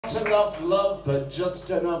Not enough love, but just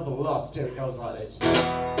enough lust. Here it goes like this.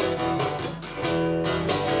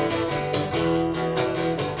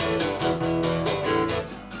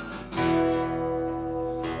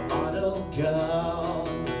 Model girl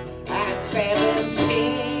at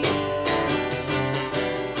 17,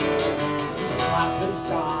 like a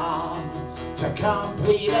star to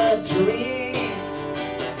complete a dream.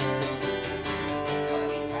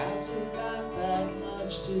 He hasn't got that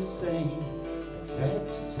much to say, except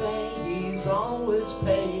to say he's always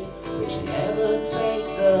paid. Would you ever take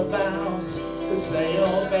the vows to say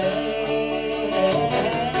obey?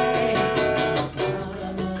 Not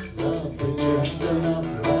enough love, but just enough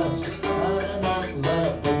lust. Not enough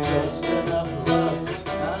love, but just enough lust.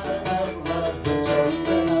 Not enough love, but just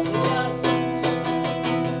enough lust.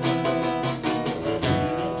 A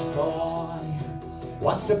teenage boy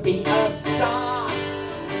wants to be a star.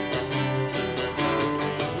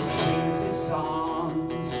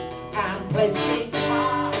 Plays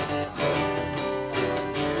guitar.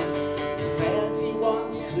 He says he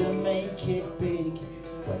wants to make it big,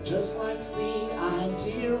 but just likes the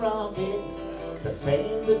idea of it. The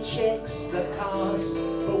fame, the chicks, the cars,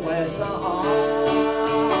 but where's the heart?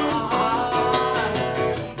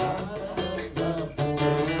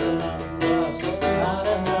 Not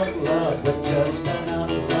enough love, but just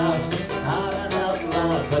enough lust. Not enough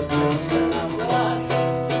love, but just enough lust. Not enough love, but just enough lust.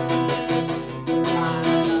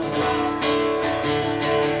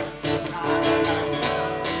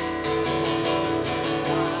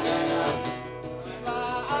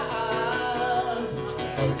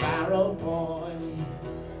 A barrow boy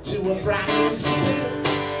to a brand new suit,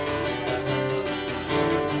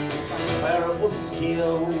 transferable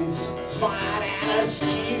skills, smart and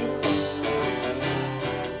astute.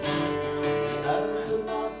 Earns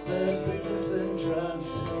enough for booze and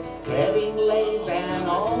drugs, getting laid and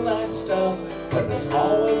all that stuff, but there's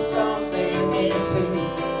always something missing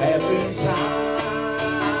every time.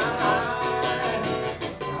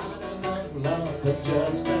 Not enough love, but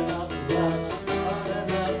just enough lust.